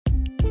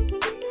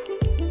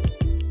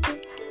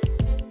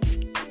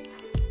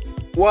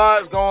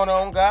What's going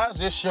on, guys?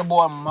 It's your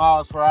boy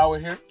Miles per hour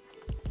here.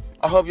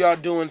 I hope y'all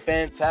doing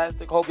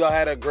fantastic. Hope y'all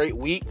had a great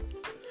week.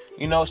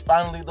 You know, it's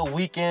finally the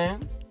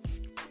weekend.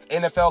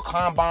 NFL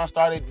Combine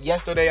started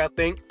yesterday, I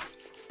think.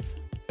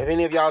 If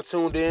any of y'all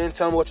tuned in,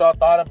 tell me what y'all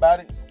thought about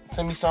it.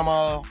 Send me some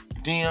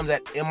DMs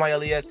at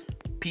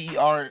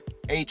MILESPERHOR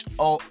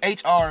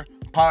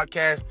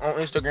podcast on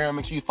Instagram.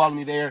 Make sure you follow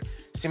me there.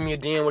 Send me a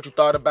DM what you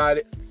thought about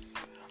it.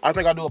 I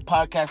think I'll do a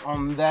podcast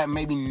on that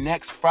maybe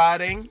next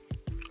Friday.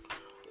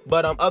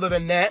 But other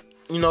than that,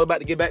 you know, about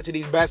to get back to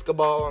these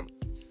basketball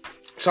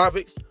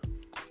topics.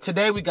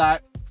 Today we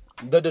got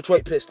the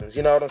Detroit Pistons.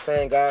 You know what I'm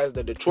saying, guys?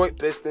 The Detroit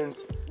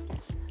Pistons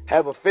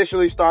have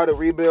officially started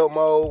rebuild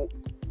mode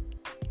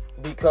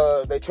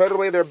because they traded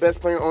away their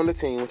best player on the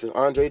team, which is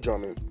Andre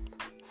Drummond,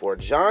 for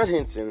John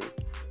Henson,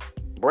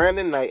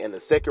 Brandon Knight, and a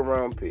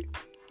second-round pick.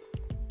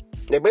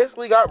 They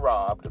basically got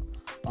robbed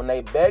when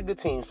they begged the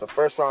teams for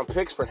first-round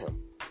picks for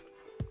him.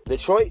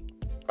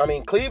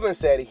 Cleveland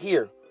said,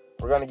 here,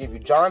 we're going to give you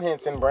John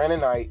Henson,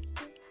 Brandon Knight,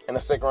 and a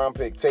second-round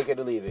pick. Take it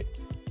or leave it.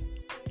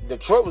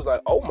 Detroit was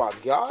like, oh my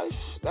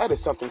gosh, that is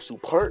something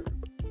superb.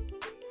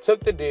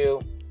 Took the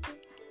deal.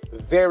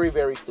 Very,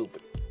 very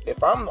stupid.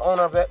 If I'm the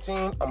owner of that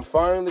team, I'm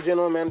firing the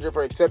general manager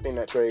for accepting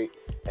that trade,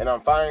 and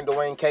I'm firing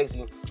Dwayne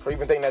Casey for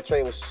even thinking that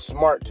trade was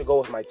smart to go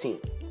with my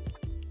team.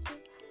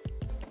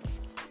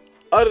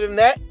 Other than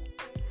that,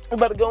 we're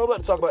about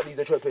to talk about these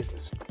Detroit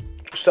Pistons.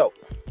 So,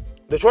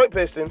 Detroit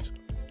Pistons,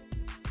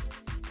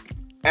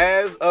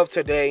 as of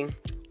today,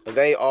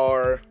 they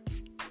are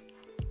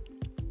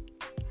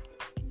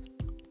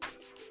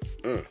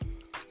the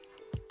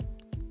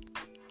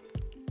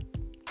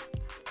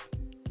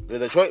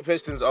Detroit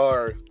Pistons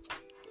are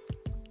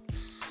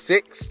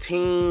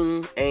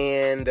 16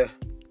 and I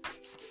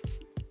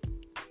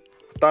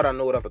thought I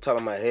knew it off the top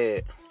of my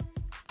head.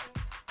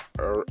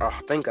 Or I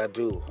think I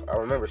do. I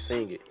remember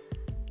seeing it.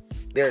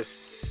 They're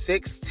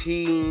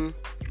 16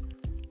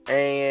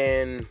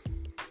 and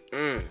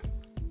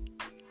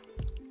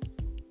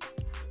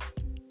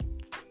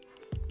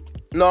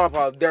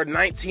they're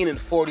 19 and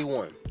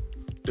 41.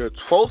 They're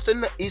 12th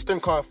in the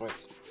Eastern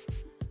Conference.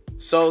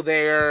 So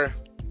they're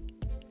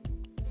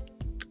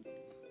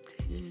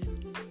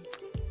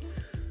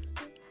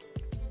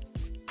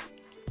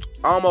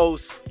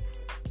almost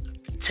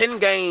 10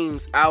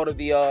 games out of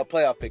the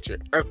playoff picture,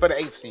 or for the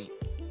 8th seed.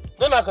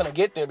 They're not going to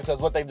get there because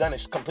what they've done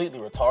is completely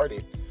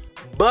retarded.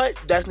 But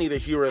that's neither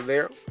here or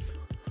there.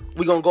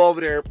 We're going to go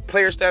over their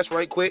player stats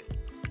right quick.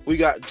 We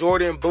got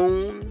Jordan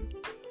Boone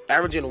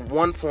averaging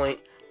 1 point.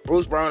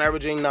 Bruce Brown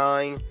averaging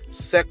 9.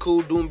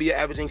 Sekou Doumbia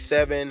averaging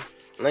 7.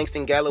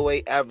 Langston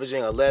Galloway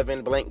averaging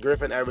 11. Blake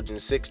Griffin averaging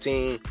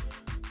 16.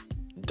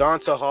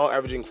 Donta Hall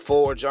averaging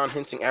 4. John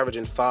Henson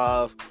averaging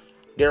 5.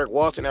 Derek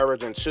Walton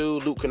averaging 2.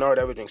 Luke Kennard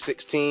averaging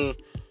 16.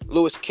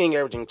 Lewis King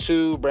averaging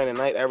 2. Brandon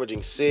Knight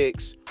averaging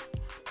 6.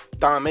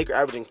 Don Maker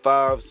averaging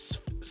 5.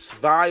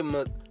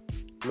 Svai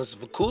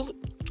Mzvukula.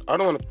 I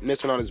don't want to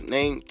mispronounce his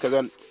name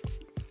because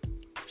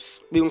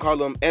we can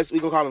call him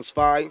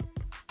Svai,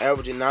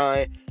 averaging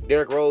 9.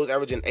 Derrick Rose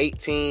averaging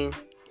 18.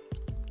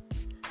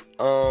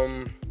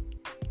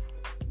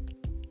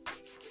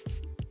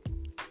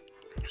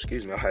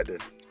 Excuse me,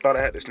 thought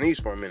I had to sneeze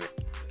for a minute.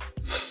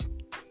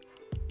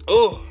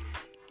 Oh.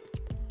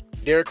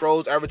 Derrick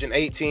Rose averaging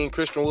 18.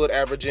 Christian Wood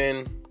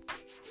averaging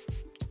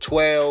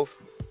 12.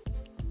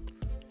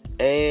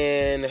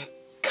 And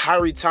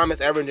Kyrie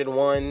Thomas averaging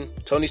 1.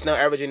 Tony Snell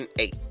averaging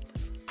 8.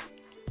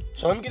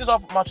 So let me get this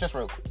off my chest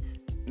real quick.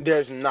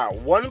 There's not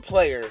one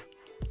player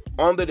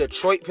on the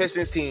Detroit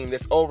Pistons team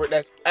that's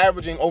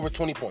averaging over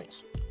 20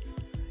 points.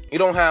 You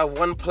don't have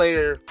one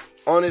player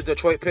on this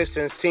Detroit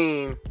Pistons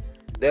team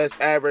that's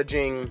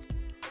averaging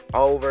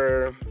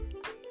over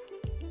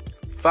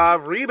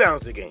 5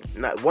 rebounds a game.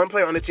 Not one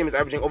player on the team is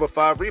averaging over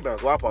 5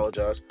 rebounds. Well, I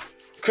apologize.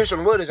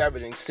 Christian Wood is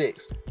averaging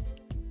 6.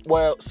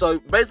 Well, so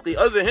basically,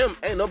 other than him,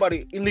 ain't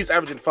nobody at least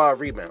averaging 5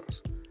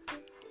 rebounds.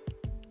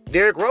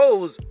 Derrick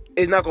Rose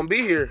is not going to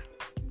be here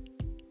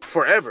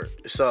forever.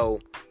 So,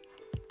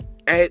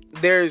 and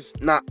there's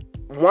not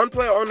one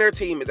player on their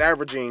team is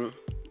averaging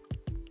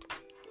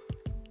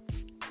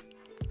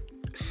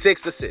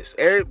 6 assists.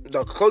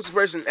 The closest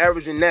person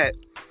averaging that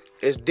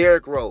is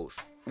Derrick Rose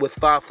with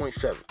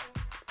 5.7.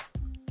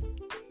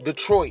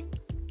 Detroit.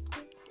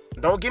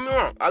 Don't get me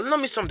wrong. I love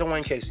me some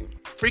Dwayne Casey.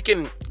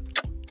 Freaking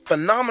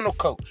phenomenal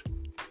coach.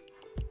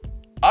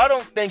 I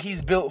don't think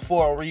he's built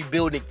for a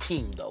rebuilding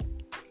team, though.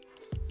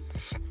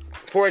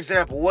 For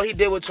example, what he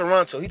did with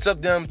Toronto, he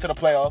took them to the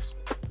playoffs.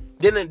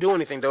 Didn't do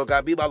anything, though.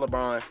 Got beat by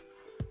LeBron.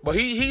 But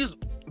he's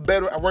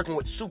better at working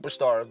with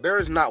superstars. There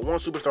is not one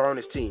superstar on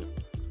his team.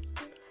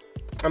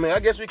 I mean, I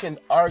guess we can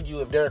argue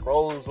if Derrick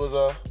Rose is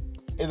a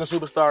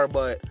superstar,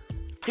 but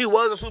he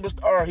was a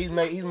superstar.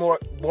 He's more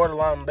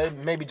borderline,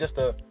 maybe just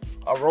a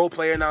role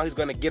player now. He's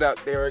going to get out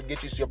there,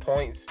 get you your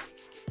points,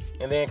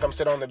 and then come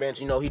sit on the bench.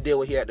 You know, he did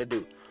what he had to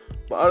do.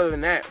 But other than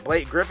that,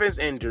 Blake Griffin's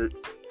injured.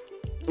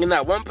 And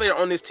not one player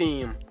on this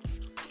team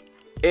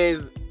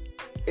is,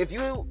 if you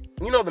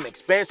know them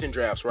expansion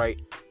drafts, right?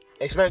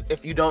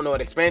 if you don't know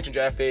what expansion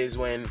draft is,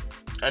 when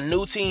a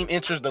new team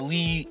enters the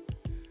league,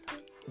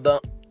 the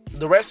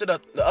rest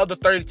of the other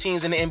 30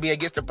 teams in the NBA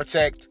gets to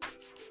protect,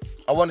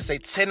 I want to say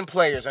 10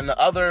 players, and the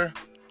other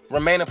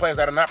remaining players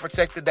that are not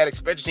protected, that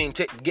expansion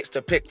team gets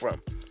to pick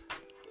from.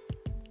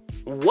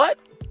 What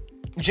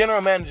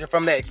general manager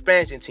from that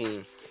expansion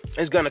team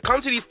is going to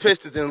come to these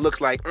Pistons and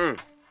looks like,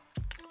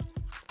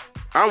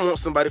 I want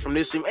somebody from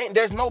this team?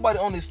 There's nobody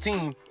on this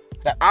team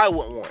that I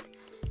wouldn't want.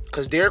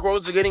 Because Derrick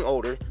Rose is getting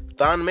older.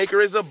 Thon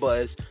Maker is a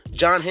buzz.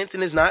 John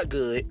Henson is not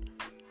good.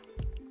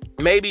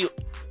 Maybe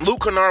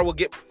Luke Kennard will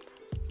get...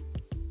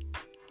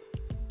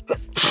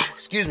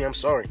 Excuse me, I'm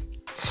sorry.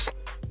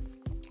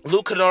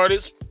 Luke Kennard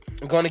is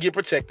going to get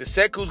protected.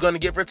 Seku's going to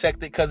get protected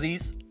because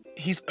he's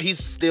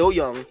still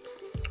young.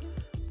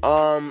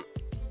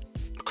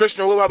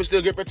 Christian will probably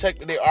still get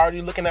protected. They're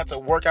already looking at to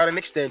work out an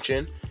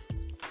extension.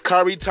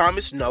 Kyrie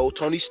Thomas, no.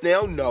 Tony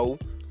Snell, no.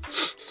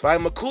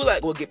 Svi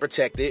Mikulak will get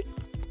protected.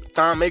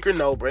 Thon Maker,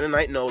 no. Brandon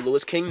Knight, no.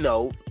 Lewis King,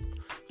 no.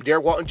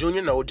 Derek Walton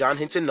Jr., no. John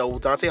Henson, no.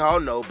 Dante Hall,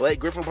 no. Blake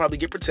Griffin will probably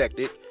get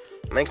protected.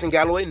 Langston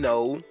Galloway,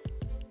 no.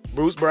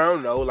 Bruce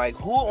Brown, no. Like,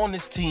 who on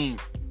this team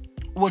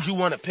would you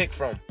want to pick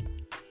from?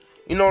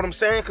 You know what I'm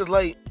saying? Because,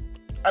 like,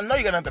 I know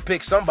you're going to have to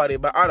pick somebody,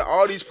 but out of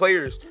all these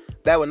players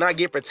that would not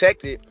get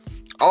protected,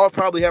 I'll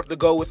probably have to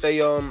go with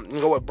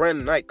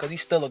Brandon Knight, because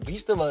he's still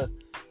a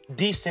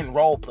decent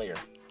role player.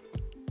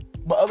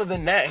 But other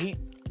than that,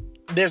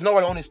 there's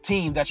nobody on his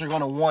team that you're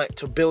going to want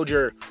to build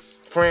your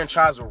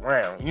franchise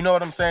around. You know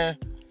what I'm saying?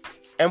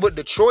 And with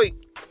Detroit,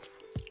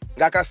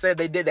 like I said,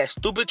 they did that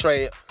stupid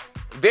trade.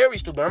 Very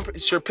stupid. I'm pretty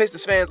sure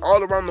Pistons fans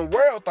all around the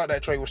world thought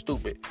that trade was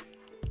stupid.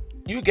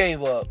 You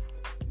gave up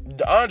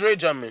Andre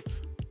Drummond.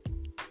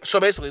 So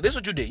basically, this is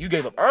what you did. You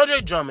gave up Andre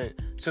Drummond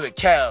to the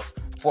Cavs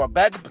for a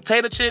bag of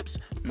potato chips,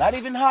 not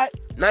even hot,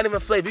 not even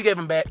flavored. You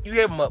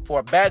gave him up for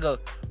a bag of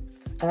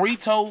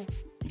Frito.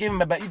 You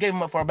gave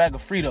him up for a bag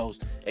of Fritos.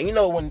 And you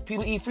know, when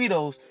people eat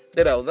Fritos,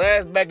 they're the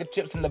last bag of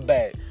chips in the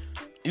bag.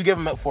 You give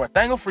him up for a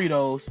thing of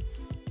Fritos,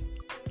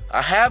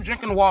 a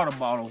half-drinking water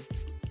bottle,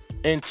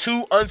 and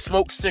 2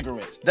 unsmoked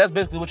cigarettes. That's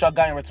basically what y'all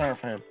got in return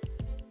for him.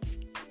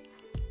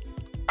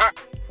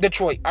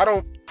 Detroit,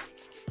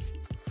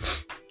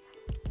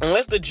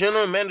 unless the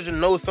general manager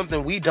knows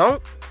something we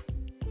don't,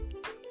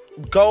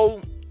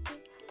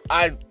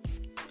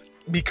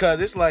 because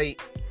it's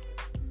like,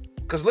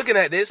 because looking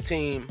at this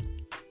team,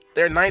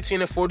 they're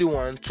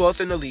 19-41,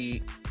 12th in the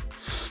league,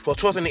 well,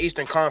 12th in the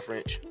Eastern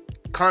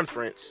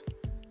Conference,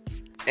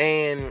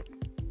 and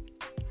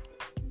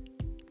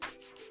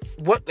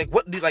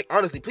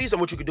honestly, please tell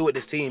me what you could do with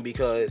this team,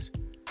 because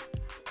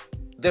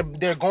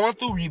they're going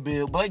through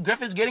rebuild. Blake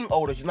Griffin's getting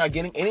older. He's not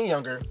getting any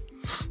younger.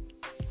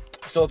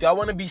 So if y'all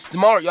want to be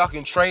smart, y'all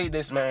can trade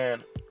this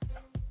man.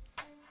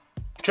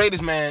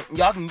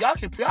 Y'all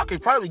can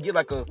probably get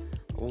like a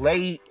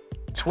late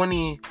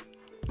 20,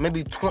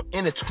 maybe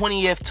in the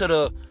 20th to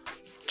the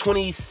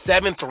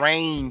 27th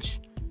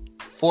range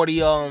for the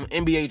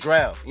NBA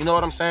draft. You know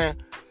what I'm saying?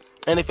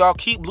 And if y'all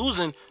keep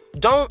losing,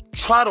 don't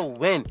try to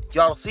win.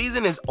 Y'all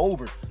season is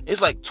over.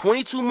 It's like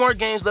 22 more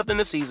games left in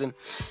the season.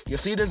 Your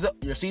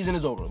season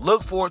is over.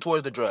 Look forward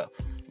towards the draft.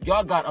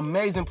 Y'all got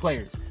amazing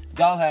players.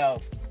 Y'all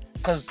have,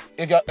 because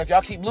if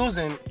y'all keep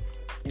losing,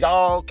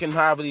 y'all can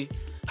probably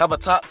have a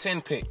top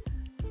 10 pick.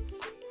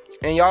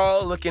 And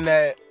y'all looking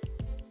at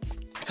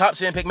top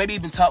 10 pick, maybe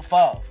even top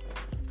 5.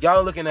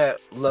 Y'all looking at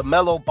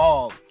LaMelo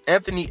Ball,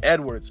 Anthony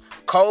Edwards,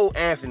 Cole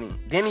Anthony,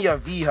 Denny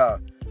Avila,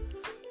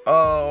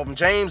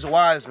 James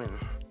Wiseman.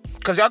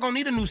 Because y'all going to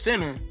need a new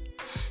center.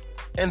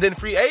 And then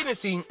free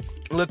agency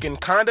looking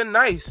kind of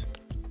nice.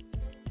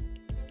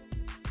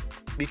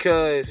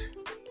 Because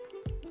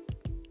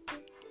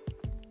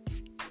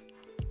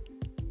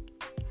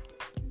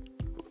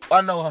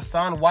I know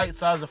Hassan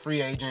Whiteside's a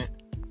free agent.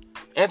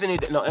 Anthony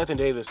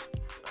Davis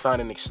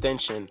signed an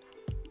extension.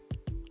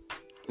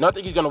 And I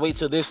think he's going to wait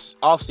till this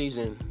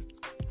offseason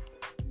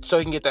so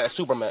he can get that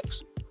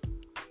Supermax.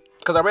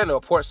 Because I read a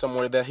report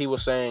somewhere that he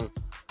was saying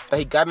that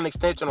he got an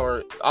extension,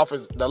 or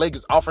the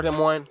Lakers offered him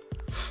one.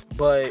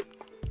 But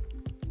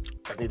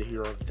I need to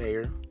hear over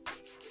there.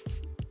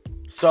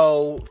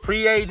 So,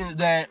 free agents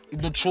that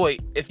Detroit,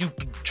 if you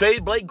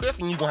trade Blake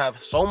Griffin, you're going to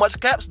have so much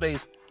cap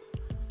space.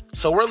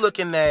 So, we're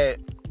looking at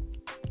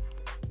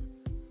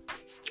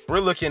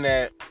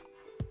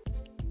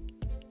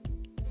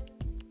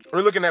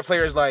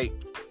players like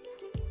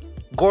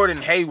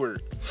Gordon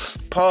Hayward,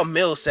 Paul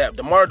Millsap,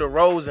 DeMar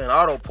DeRozan,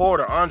 Otto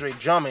Porter, Andre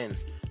Drummond,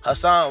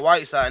 Hassan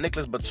Whiteside,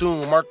 Nicholas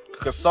Batum, Marc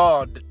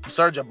Gasol,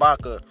 Serge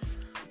Ibaka,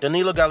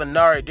 Danilo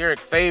Gallinari, Derek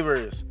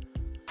Favors,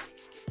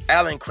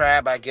 Alan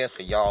Crabb, I guess,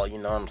 for y'all. You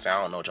know what I'm saying?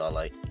 I don't know what y'all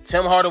like.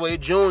 Tim Hardaway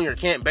Jr.,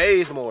 Kent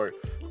Bazemore,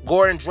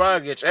 Gordon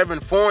Dragic, Evan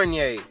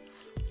Fournier,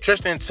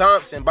 Tristan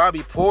Thompson, Bobby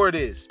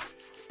Portis,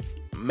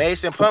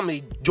 Mason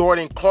Plumlee,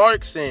 Jordan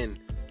Clarkson,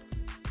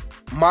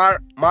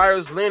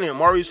 Myers Leonard,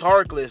 Maurice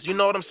Harkless. You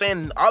know what I'm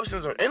saying? The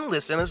options are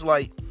endless, and it's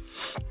like,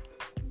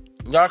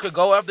 y'all could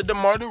go after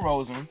DeMar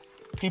DeRozan.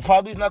 He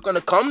probably is not going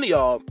to come to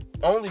y'all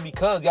only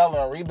because y'all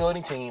are a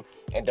rebuilding team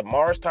and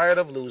DeMar is tired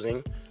of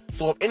losing.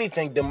 So if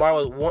anything,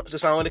 DeMar wants to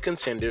sign with a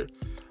contender.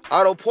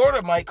 Otto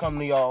Porter might come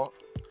to y'all.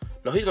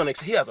 No, he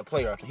has a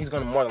player option. He's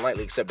gonna more than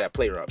likely accept that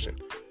player option.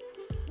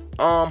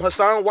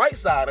 Hassan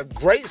Whiteside, a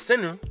great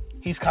center.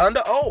 He's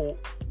kinda old.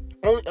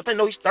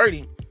 He's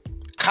 30.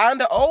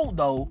 Kinda old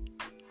though.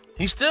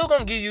 He's still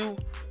gonna give you,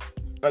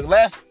 like,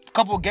 last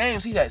couple of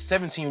games, he had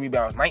 17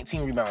 rebounds,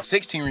 19 rebounds,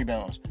 16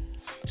 rebounds.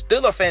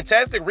 Still a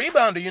fantastic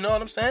rebounder, you know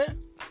what I'm saying?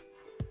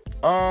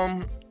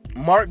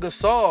 Marc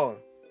Gasol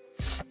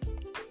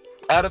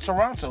out of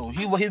Toronto.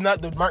 He's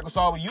not the Marc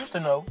Gasol we used to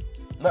know.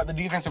 Not the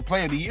defensive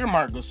player of the year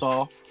Marc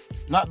Gasol.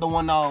 Not the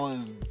one that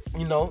was,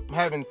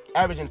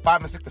 averaging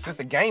 5 and 6 assists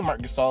a game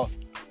Marc Gasol.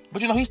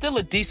 But, he's still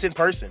a decent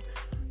person.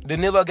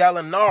 Danilo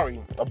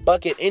Gallinari, a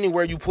bucket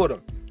anywhere you put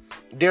him.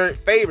 Derek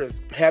Favors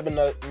having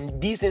a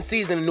decent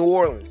season in New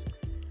Orleans.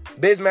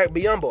 Bismack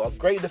Biyombo, a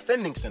great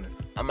defending center.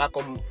 I'm not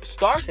going to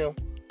start him,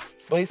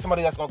 but he's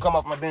somebody that's going to come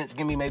off my bench,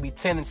 give me maybe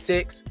 10 and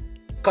 6,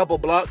 couple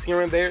blocks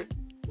here and there.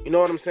 You know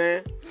what I'm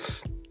saying?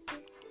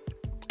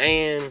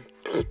 And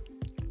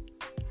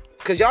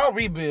because y'all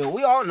rebuild,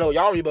 we all know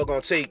y'all rebuild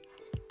going to take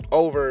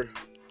over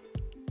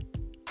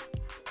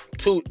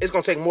it's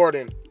going to take more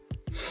than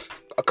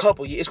a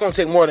couple years. It's going to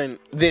take more than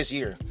this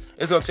year.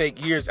 It's going to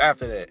take years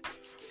after that.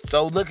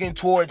 So looking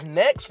towards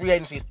next free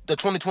agency, the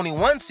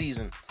 2021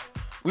 season,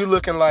 we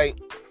looking like,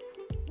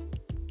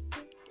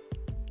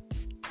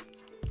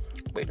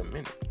 wait a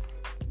minute.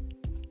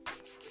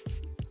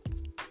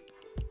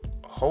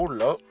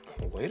 Hold up.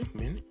 Wait a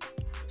minute.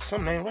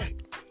 Something ain't right.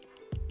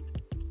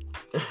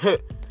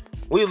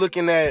 We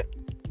looking at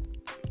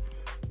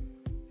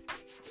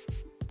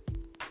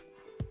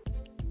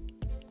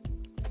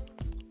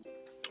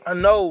I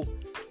know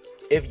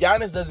if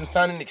Giannis doesn't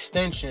sign an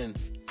extension,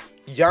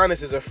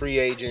 Giannis is a free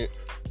agent.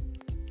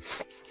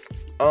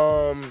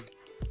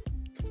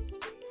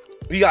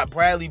 You got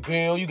Bradley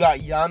Beal. You got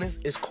Giannis.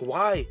 It's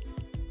Kawhi.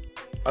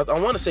 I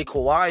want to say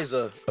Kawhi is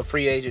a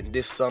free agent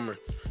this summer.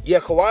 Yeah,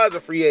 Kawhi is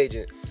a free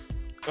agent.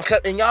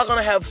 And y'all going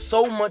to have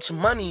so much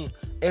money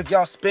if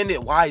y'all spend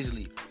it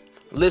wisely.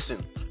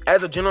 Listen,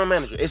 as a general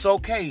manager, it's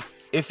okay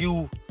if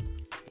you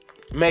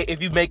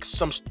make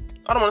some,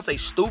 I don't want to say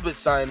stupid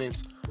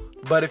signings,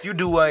 but if you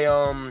do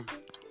a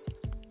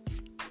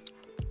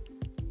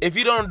if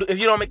you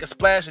don't make a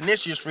splash in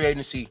this year's free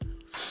agency,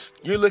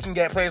 you're looking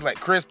at players like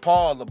Chris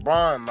Paul,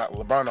 LeBron not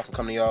gonna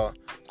come to y'all,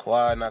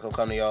 Kawhi not gonna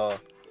come to y'all,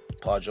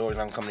 Paul George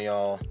not gonna come to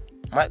y'all,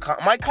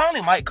 Mike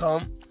Conley might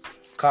come,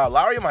 Kyle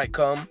Lowry might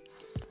come,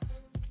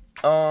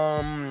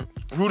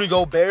 Rudy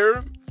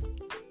Gobert,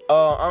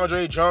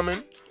 Andre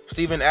Drummond,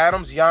 Steven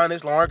Adams,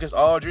 Giannis, LaMarcus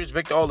Aldridge,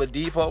 Victor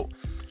Oladipo,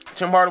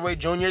 Tim Hardaway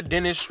Jr.,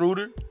 Dennis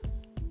Schroeder,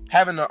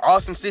 having an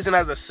awesome season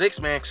as a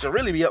six-man, should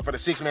really be up for the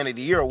Six-Man of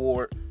the Year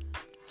award.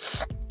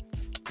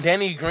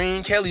 Danny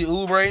Green, Kelly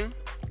Oubre,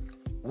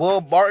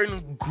 Will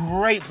Barton,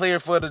 great player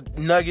for the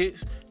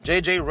Nuggets.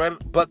 J.J.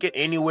 Redick, bucket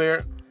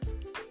anywhere.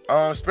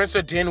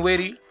 Spencer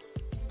Dinwiddie.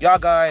 Y'all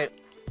got...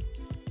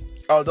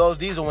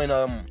 these are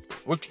when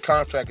rookie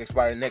contract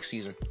expires next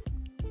season.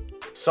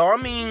 So, I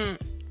mean...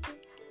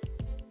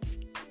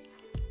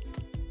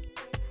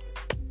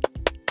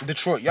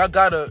 Detroit, y'all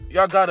gotta...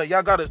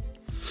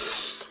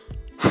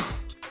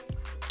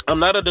 I'm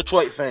not a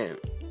Detroit fan.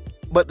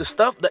 But the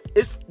stuff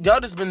y'all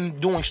just been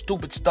doing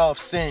stupid stuff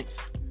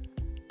since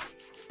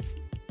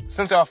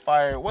y'all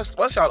fired.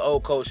 What's y'all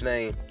old coach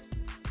name?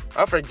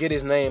 I forget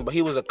his name, but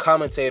he was a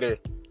commentator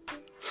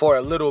for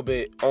a little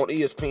bit on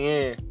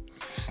ESPN.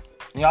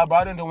 Y'all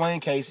brought in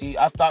Dwayne Casey.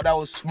 I thought that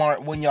was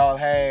smart when y'all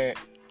had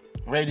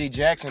Reggie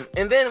Jackson.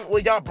 And then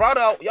when y'all bought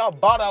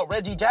out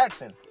Reggie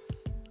Jackson.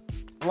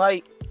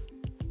 Like,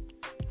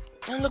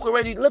 and look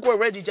where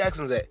Reggie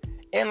Jackson's at.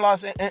 In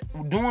Los Angeles,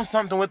 doing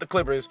something with the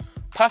Clippers,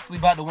 possibly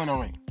about to win a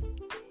ring.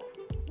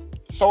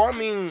 So, I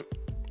mean,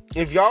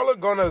 if y'all are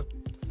gonna...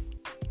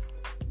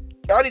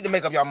 Y'all need to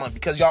make up y'all mind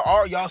because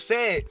y'all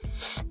said,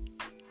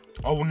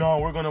 oh, no,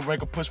 we're gonna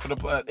make a push for the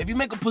playoffs. If you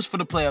make a push for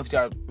the playoffs,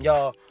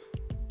 y'all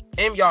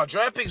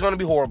draft pick's gonna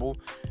be horrible.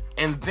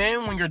 And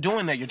then when you're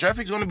doing that, your draft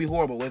pick's gonna be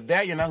horrible. With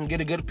that, you're not gonna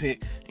get a good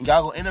pick. And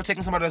y'all gonna end up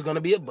taking somebody that's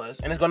gonna be a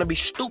bust. And it's gonna be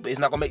stupid. It's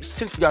not gonna make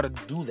sense for y'all to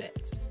do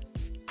that.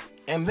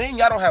 And then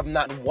y'all don't have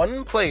not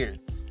one player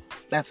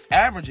that's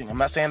averaging. I'm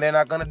not saying they're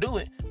not going to do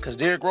it because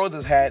Derrick Rose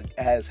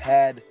has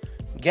had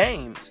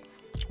games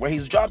where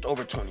he's dropped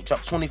over 20,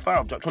 dropped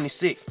 25, dropped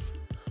 26.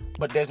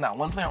 But there's not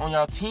one player on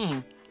your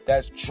team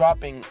that's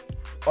dropping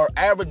or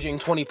averaging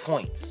 20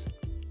 points.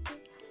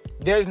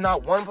 There's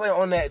not one player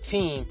on that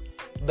team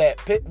that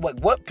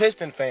what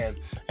Piston fan,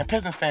 and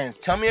Piston fans,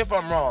 tell me if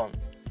I'm wrong,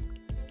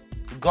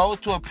 goes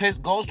to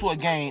a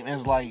game and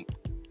is like,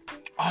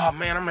 oh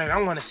man,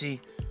 I want to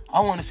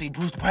see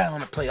Bruce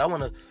Brown play. I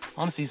want to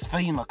see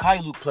Svi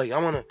Mykhailiuk play.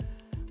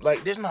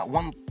 There's not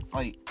one,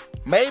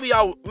 maybe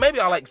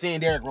I like seeing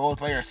Derrick Rose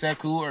play or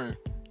Sekou or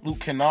Luke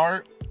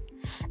Kennard.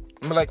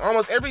 But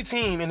almost every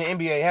team in the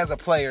NBA has a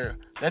player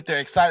that they're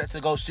excited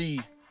to go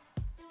see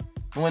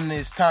when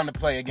it's time to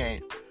play a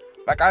game.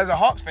 As a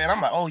Hawks fan,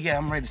 I'm like, oh yeah,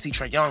 I'm ready to see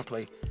Trae Young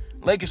play.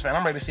 Lakers fan,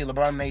 I'm ready to see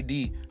LeBron and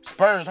AD.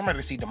 Spurs, I'm ready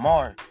to see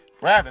DeMar.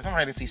 Raptors, I'm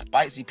ready to see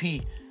Spicy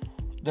P.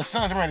 The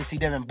Suns, I'm ready to see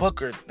Devin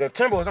Booker. The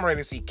Timberwolves, I'm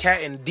ready to see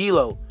Cat and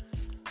D'Lo.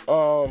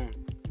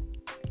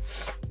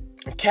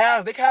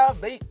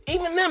 Cavs,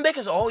 even them, they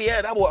can say, oh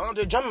yeah, that boy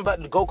Andre Drummond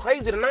about to go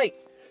crazy tonight.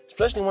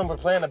 Especially when we're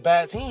playing a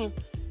bad team.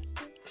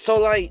 So,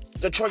 like,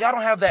 Detroit, y'all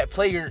don't have that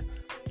player,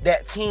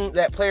 y'all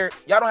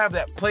don't have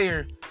that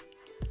player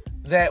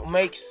that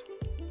makes,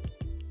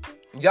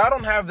 y'all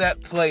don't have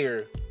that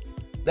player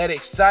that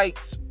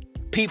excites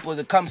people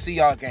to come see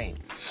y'all game.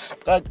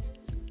 Like,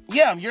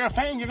 yeah, you're a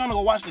fan, you're gonna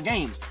go watch the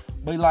games.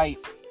 But,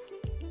 like,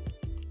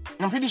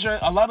 I'm pretty sure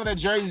a lot of that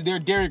jerseys, they're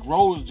Derrick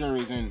Rose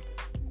jerseys and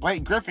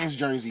Blake Griffin's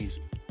jerseys.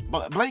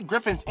 But Blake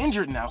Griffin's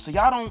injured now, so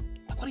y'all don't,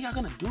 what are y'all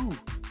gonna do?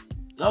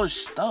 Y'all are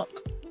stuck.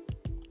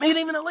 Maybe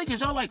even the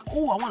Lakers, y'all like,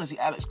 oh, I want to see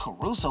Alex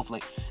Caruso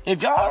play.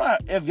 If y'all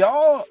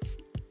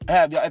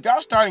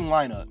starting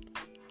lineup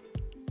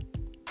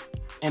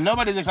and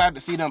nobody's excited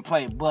to see them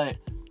play, but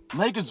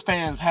Lakers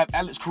fans have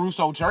Alex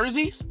Caruso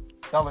jerseys,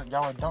 y'all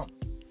are dumb.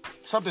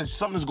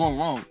 Something's going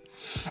wrong.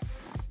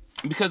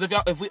 Because if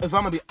I'm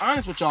gonna be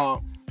honest with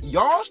y'all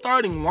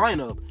starting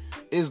lineup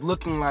is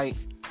looking like,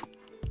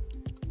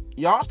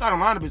 y'all starting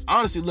lineup is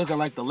honestly looking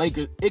like the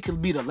Lakers. It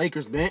could be the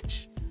Lakers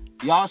bench.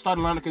 Y'all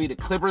starting lineup could be the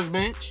Clippers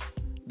bench.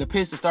 The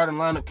Pistons starting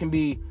lineup can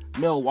be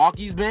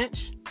Milwaukee's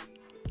bench.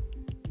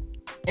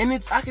 And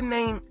I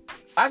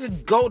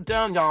could go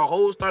down y'all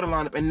whole starting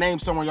lineup and name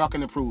somewhere y'all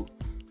can improve.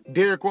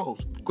 Derrick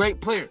Rose,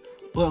 great player.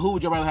 But who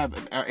would you rather have?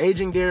 An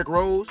aging Derrick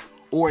Rose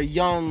or a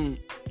young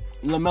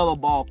LaMelo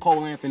Ball,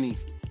 Cole Anthony?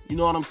 You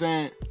know what I'm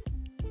saying?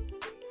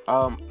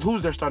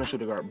 Who's their starting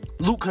shooting guard?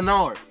 Luke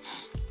Kennard.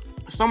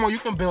 Someone you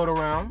can build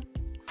around.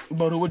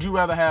 But who would you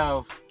rather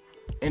have?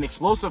 An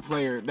explosive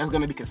player that's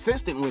going to be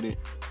consistent with it,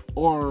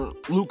 or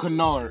Luke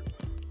Kennard,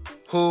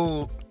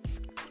 who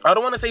I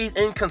don't want to say he's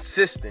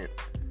inconsistent,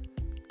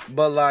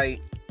 but like,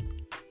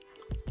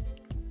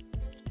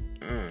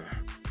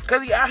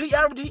 because he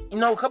already,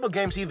 a couple of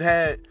games he's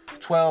had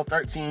 12,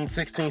 13,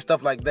 16,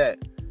 stuff like that.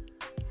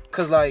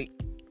 Because like,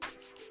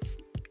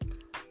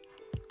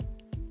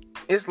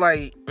 it's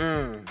like,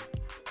 because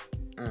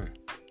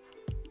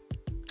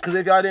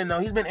if y'all didn't know,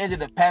 he's been injured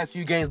the past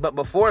few games, but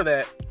before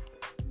that,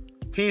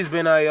 he's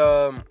been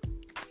how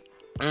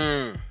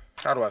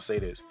do I say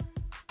this?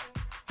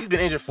 He's been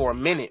injured for a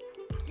minute.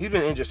 He's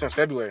been injured since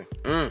February.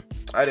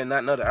 I did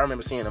not know that. I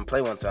remember seeing him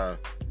play one time.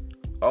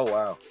 Oh,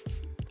 wow.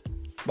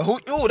 But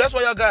that's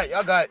why y'all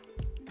got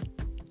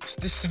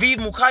Svi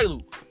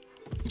Mykhailiuk.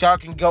 Y'all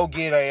can go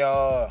get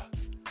a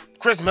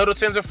Chris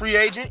Middleton's a free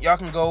agent. Y'all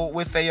can go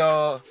with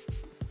a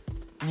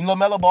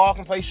LaMelo Ball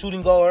can play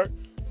shooting guard.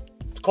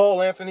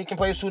 Cole Anthony can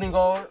play shooting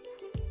guard.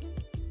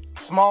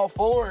 Small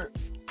forward.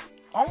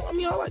 I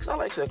like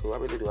Sekou. I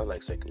really do. I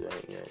like Sekou.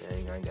 I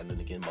ain't got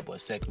nothing against my boy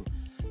Sekou.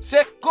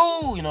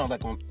 Sekou!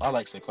 I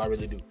like Sekou. I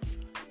really do.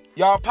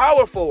 Y'all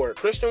power forward.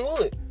 Christian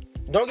Wood.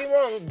 Don't get me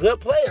wrong. Good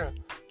player.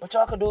 But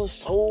y'all can do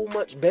so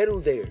much better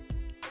there.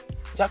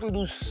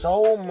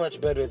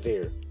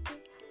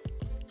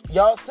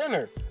 Y'all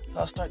center.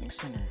 Y'all starting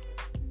center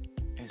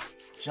is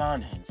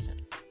John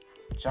Henson.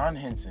 John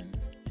Henson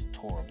is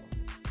horrible.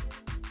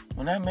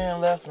 When that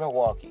man left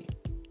Milwaukee,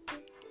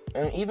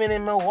 and even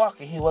in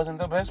Milwaukee, he wasn't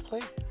the best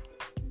player.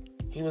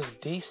 He was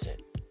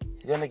decent.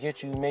 He's going to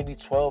get you maybe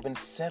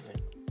 12-7.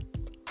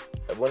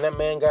 And when that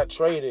man got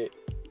traded,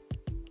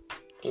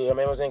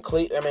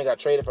 that man got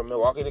traded from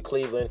Milwaukee to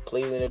Cleveland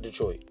to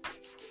Detroit.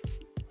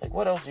 Like,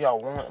 what else do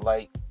y'all want?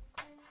 Like,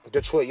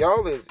 Detroit,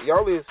 y'all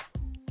is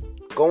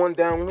going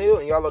downhill,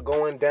 and y'all are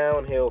going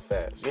downhill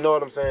fast. You know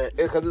what I'm saying?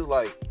 Because it's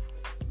like,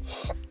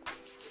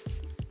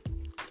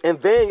 and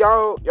then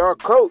y'all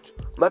coach,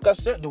 like I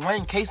said,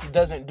 Dwayne Casey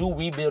doesn't do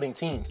rebuilding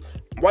teams.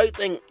 Why do you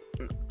think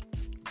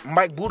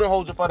Mike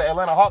Budenholzer for the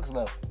Atlanta Hawks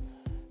left?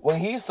 When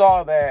he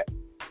saw that,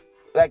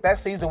 like that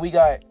season we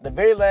got, the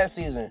very last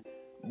season,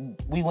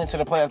 we went to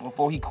the playoffs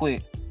before he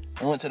quit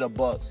and went to the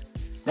Bucks.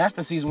 That's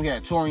the season we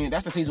had Torian.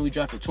 That's the season we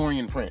drafted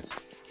Torian Prince.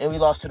 And we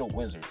lost to the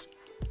Wizards.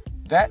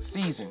 That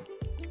season,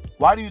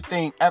 why do you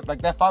think,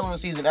 that following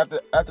season, after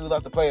we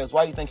lost the playoffs,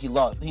 why do you think he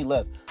left?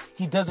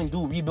 He doesn't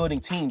do rebuilding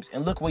teams.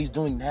 And look what he's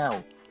doing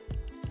now.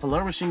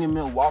 Flourishing in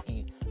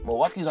Milwaukee.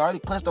 Milwaukee's already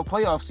clinched the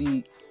playoff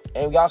seed,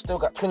 and y'all still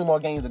got 20 more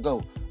games to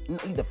go.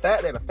 The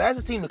fact that the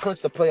fastest team to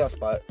clinch the playoff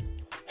spot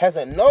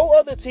hasn't no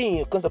other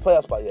team clinched the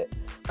playoff spot yet.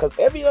 Because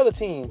every other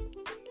team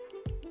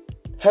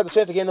has a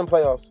chance to get in them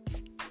playoffs.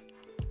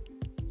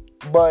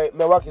 But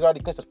Milwaukee's already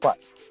clinched the spot.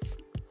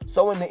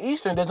 So in the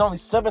Eastern, there's only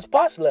 7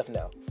 spots left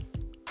now.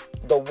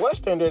 The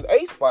Western, there's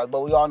 8 spots,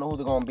 but we all know who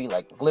they're going to be,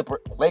 like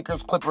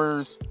Lakers,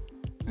 Clippers,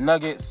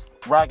 Nuggets,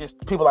 Rockets,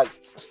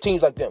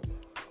 teams like them.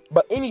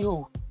 But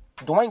anywho,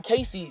 Dwayne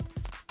Casey,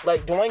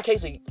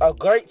 a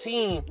great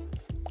team.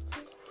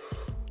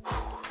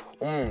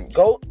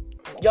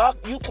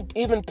 You could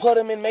even put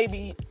him in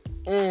maybe,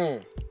 put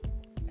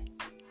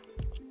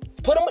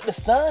him with the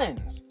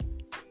Suns.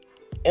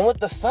 And with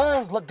the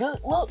Suns, look good.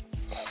 Look,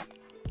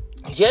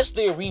 yes,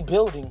 they're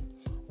rebuilding,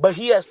 but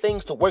he has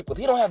things to work with.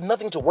 He don't have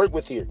nothing to work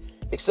with here.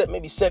 except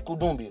maybe Sekou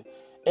Doumbia.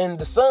 In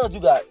the Suns,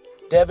 you got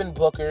Devin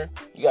Booker,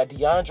 you got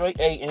DeAndre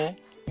Ayton,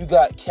 you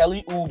got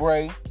Kelly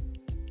Oubre,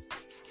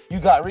 you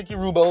got Ricky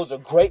Rubio, who's a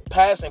great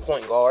passing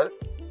point guard.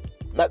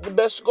 Not the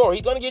best scorer.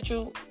 He's going to get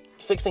you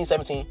 16,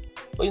 17,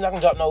 but he's not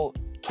going to drop no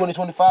 20,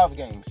 25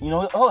 games. You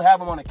know, he'll have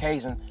them on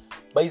occasion,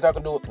 but he's not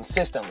going to do it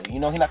consistently. You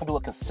know, he's not going to do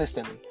it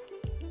consistently.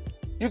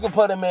 You can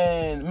put him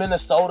in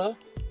Minnesota.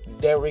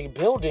 They're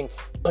rebuilding,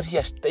 but he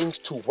has things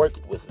to work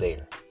with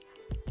there.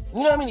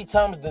 You know how many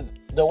times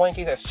the Wayne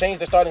Case has changed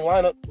their starting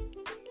lineup?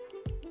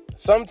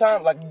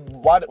 Sometimes, like,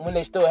 when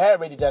they still had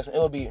Reggie Jackson, it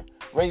would be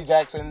Reggie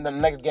Jackson. The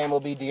next game will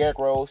be Derrick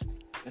Rose.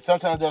 And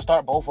sometimes they'll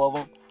start both of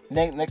them.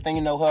 Next thing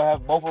you know, he'll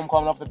have both of them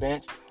coming off the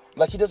bench.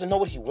 Like, he doesn't know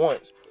what he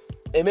wants.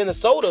 In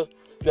Minnesota,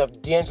 you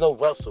have D'Angelo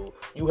Russell.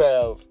 You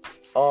have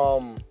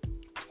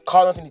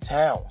Karl Anthony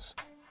Towns.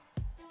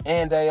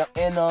 And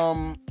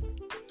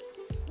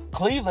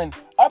Cleveland,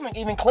 I think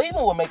even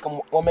Cleveland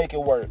will make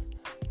it work.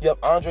 You have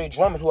Andre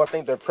Drummond, who I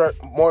think they're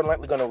more than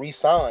likely going to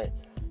re-sign.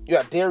 You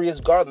got Darius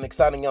Garland,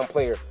 exciting young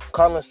player.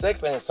 Colin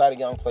Sexton, exciting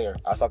young player.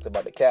 I talked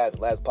about the Cavs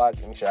last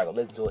podcast. Make sure I go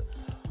listen to it.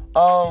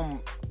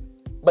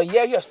 But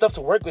yeah, you have stuff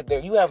to work with there.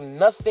 You have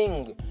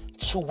nothing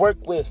to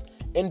work with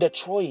in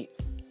Detroit.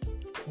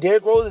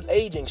 Derrick Rose is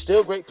aging.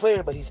 Still a great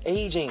player, but he's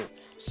aging.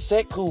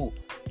 Sekou,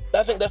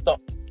 I think that's the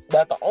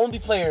only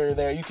player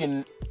there you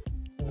can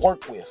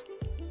work with.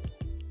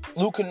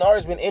 Luke Kennard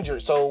has been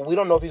injured, so we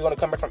don't know if he's going to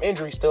come back from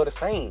injury still the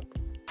same.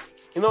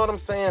 You know what I'm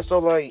saying? So,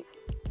 like,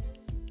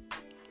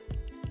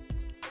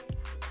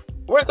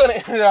 we're going to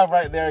end it off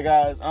right there,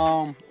 guys.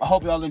 I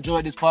hope y'all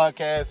enjoyed this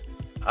podcast.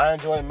 I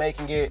enjoyed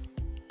making it.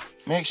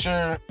 Make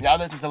sure y'all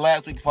listen to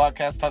last week's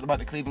podcast. Talked about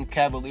the Cleveland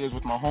Cavaliers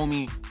with my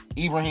homie,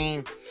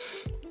 Ibrahim.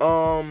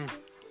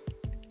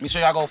 Make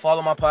sure y'all go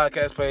follow my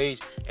podcast page,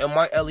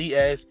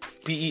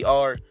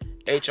 MyLESPERHR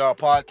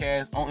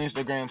podcast on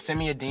Instagram. Send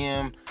me a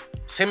DM.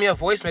 Send me a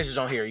voice message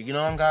on here. You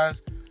know what,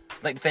 guys?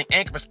 I'd like to thank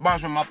Anchor for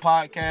sponsoring my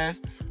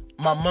podcast.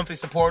 My monthly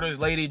supporters,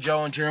 Lady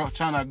Joe and Gerald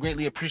China, I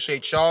greatly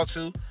appreciate y'all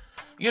too.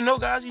 You know,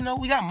 guys, we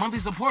got monthly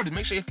supporters.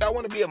 Make sure if y'all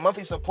want to be a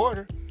monthly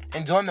supporter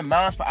and join the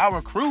Miles Per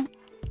Hour crew,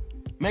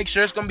 make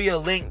sure it's going to be a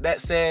link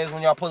that says,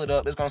 when y'all pull it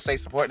up, it's going to say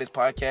support this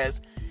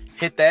podcast.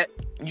 Hit that.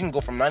 You can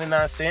go from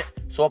 99 cents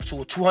to up to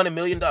 $200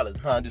 million. Nah,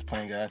 I'm just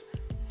playing, guys.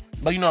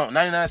 But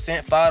 99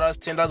 cents, $5,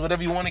 $10,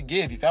 whatever you want to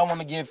give. If y'all want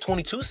to give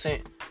 22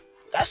 cents,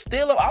 I'll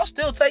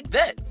still take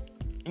that.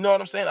 You know what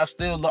I'm saying? I'll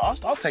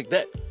take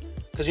that.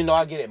 Because,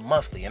 I get it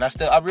monthly. And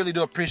I really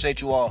do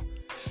appreciate you all.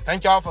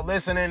 Thank y'all for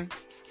listening.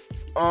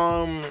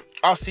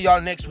 I'll see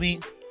y'all next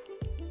week.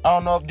 I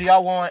don't know do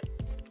y'all want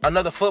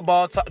another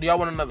football do y'all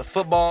want another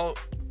football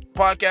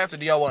podcast, or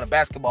do y'all want a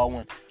basketball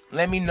one?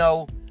 Let me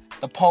know.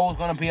 The poll's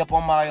gonna be up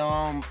on my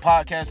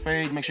podcast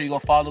page. Make sure you go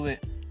follow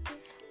it.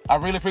 I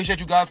really appreciate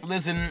you guys for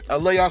listening. I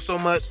love y'all so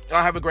much.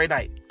 Y'all have a great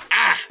night.